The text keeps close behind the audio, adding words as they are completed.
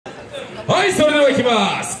はい、それではいき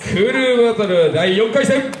ます。クルーバトル第4回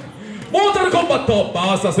戦、モータルコンバット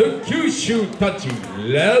VS 九州男児。レ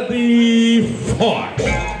ディーファイト。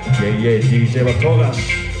DJ は富樫。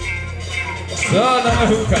さあ7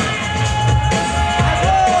分間。さ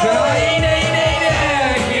あいいねいいねいいね。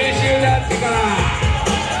九州男児から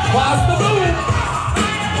ファーストブーム。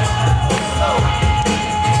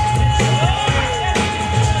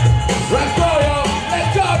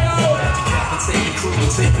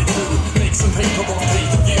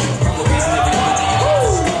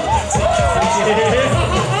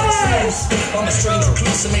I'm a stranger,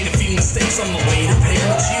 close, I made a few mistakes on my way to pay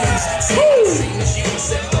my dues. Same as you,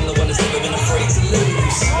 except I'm the one that's never been afraid to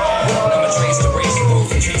lose. I'm a trace to race the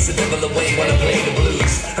roof and chase the devil away when I play the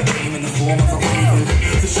blues. I came in the form of a raven,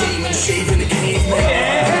 the shame and shaving the caveman.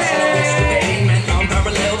 I'm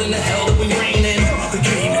paralleled in the hell that we reign in. The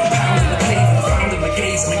game and pounding the pavement, founding the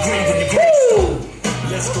gaze and engraving the gravestone.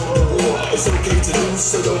 Let's go to war, it's okay to lose,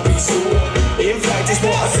 so don't be sore. In fact, it's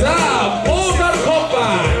what I said. Mortal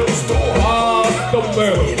Kombat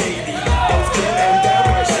COFFEVER.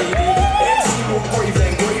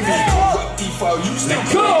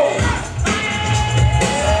 Let's go!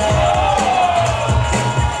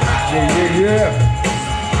 Yeah.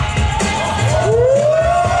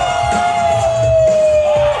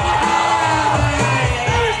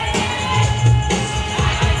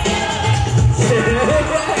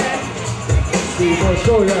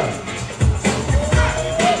 Show ya.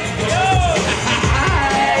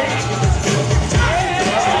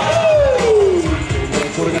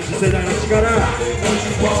 これが次世代の力。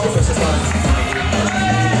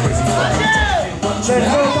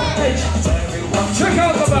Check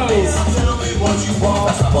out the bells.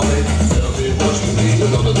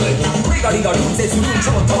 リガリが臨戦する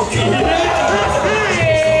超特急。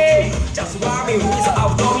ジャスラーメンにさア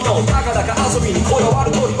ウトミノ。たかだか遊びにこだわ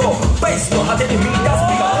るトリコ。ベースの果てに見出す美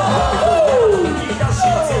が。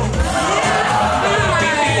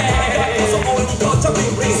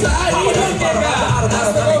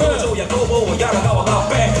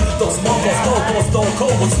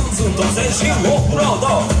ツンツンと全身オフロード。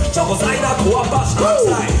チョコザイナーコアバシ白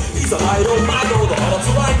菜。いざアイロンマイロードほら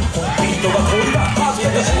つらい。ビートが飛びが始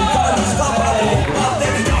めた瞬間にスタンバイを待って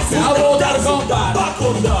みた。モータルコンバットバッ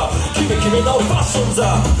コンだ。キメキメのファッション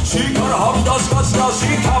だ。血からはみ出しがちだし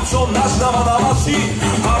カプションなし生々しい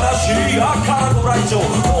話。赤のご来場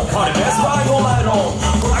もう彼ベスライドライロン。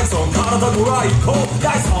ご来尊体ご来光。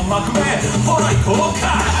第3幕目ほら行こう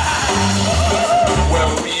か。Well,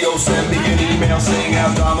 Rio sent me an email saying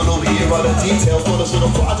abdominal. Here are the details for this little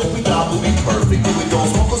project we thought would be perfect. Doing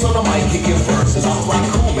those vocals on the mic, kicking verses. I was like,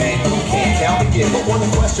 cool man, you can't count again. But one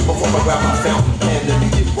question before I grab my fountain pen, let me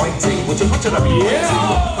get right to you. What should I be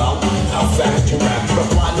about? How fast you rap? You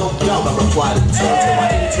reply, no doubt. I reply to turn to my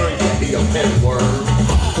intern, get me a pen word.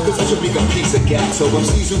 Cause I should be a piece of gas. So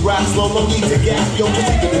MCs who rap slow, no need to gas. Yo, just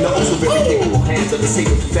take it in the ocean, very capable hands on the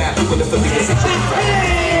sacred fat. Doing it for me, it's a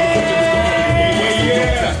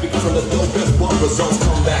because of the dopest one results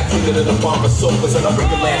come back cleaner than a bomb of sofas. And I bring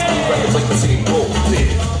the last few records like the same gold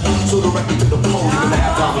did. So directly to the pole, you can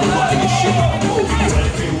have dominant rocking your shit. What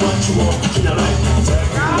you want, you know, like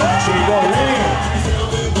tell me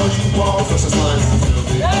what you want, versus lines. What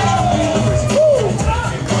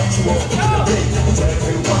you want, tell me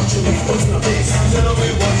what you need, what's the base? Tell me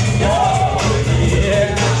what you want.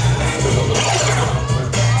 Yeah.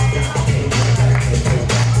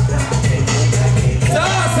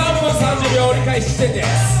 30秒折り返し地点です。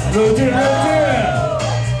ルーティンルーティン。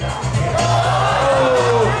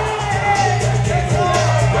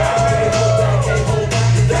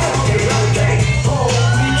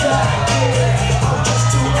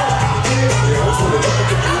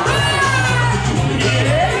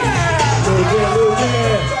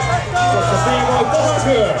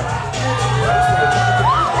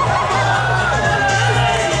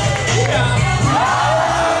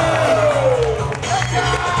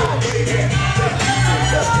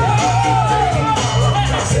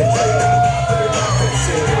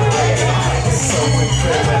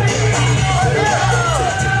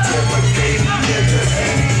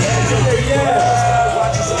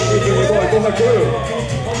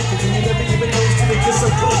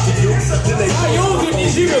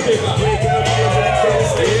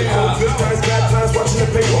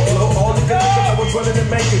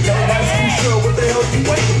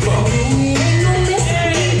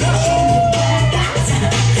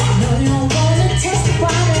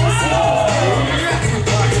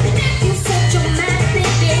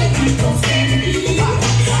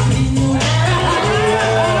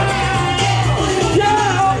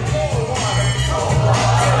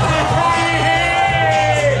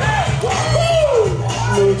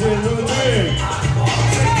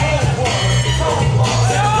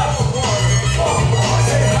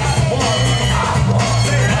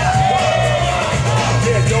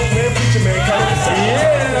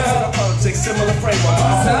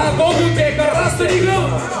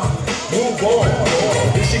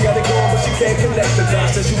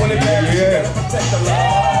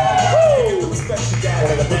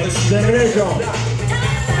ョン。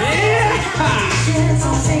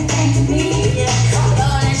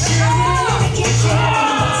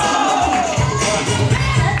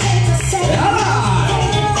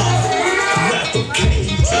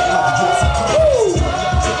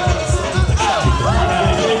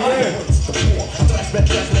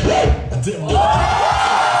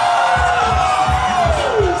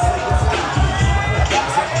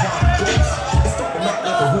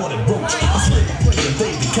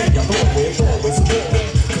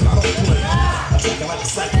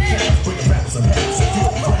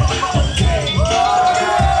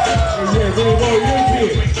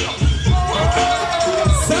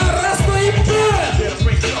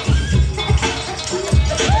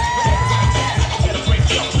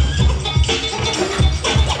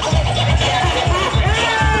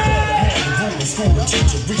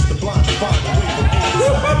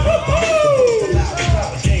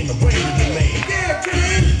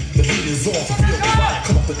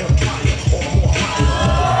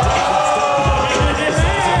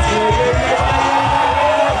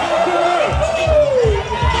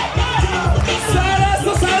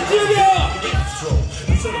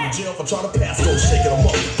Try to pass, go shaking them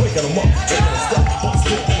up, breaking them up, taking a step, but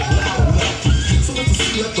still ain't loud enough. So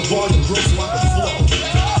let the volume grow so I can flow.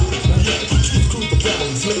 Yeah, cruise the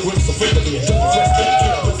family, slick with some friend of me, and don't rest in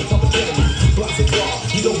care, there's a public enemy. Blocks and raw,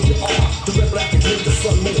 you know who you are. The red, black, and green, the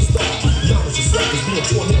sun, made a star. Knowledge is slack is being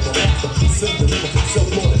torn never after. Send the nigga,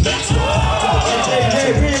 self more than master.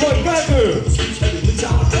 Hey, FEworks battle!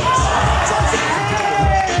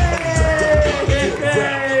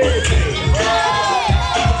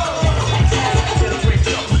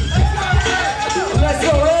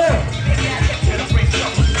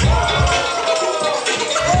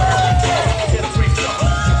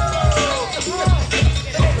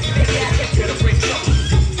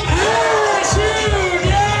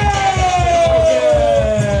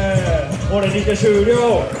終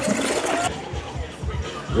了。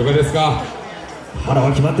了解ですか。腹は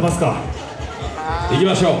決まってますか。行き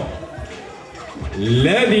ましょう。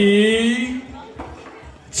レディー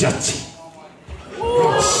ジャッジ。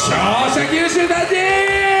勝者九州男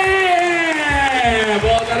児。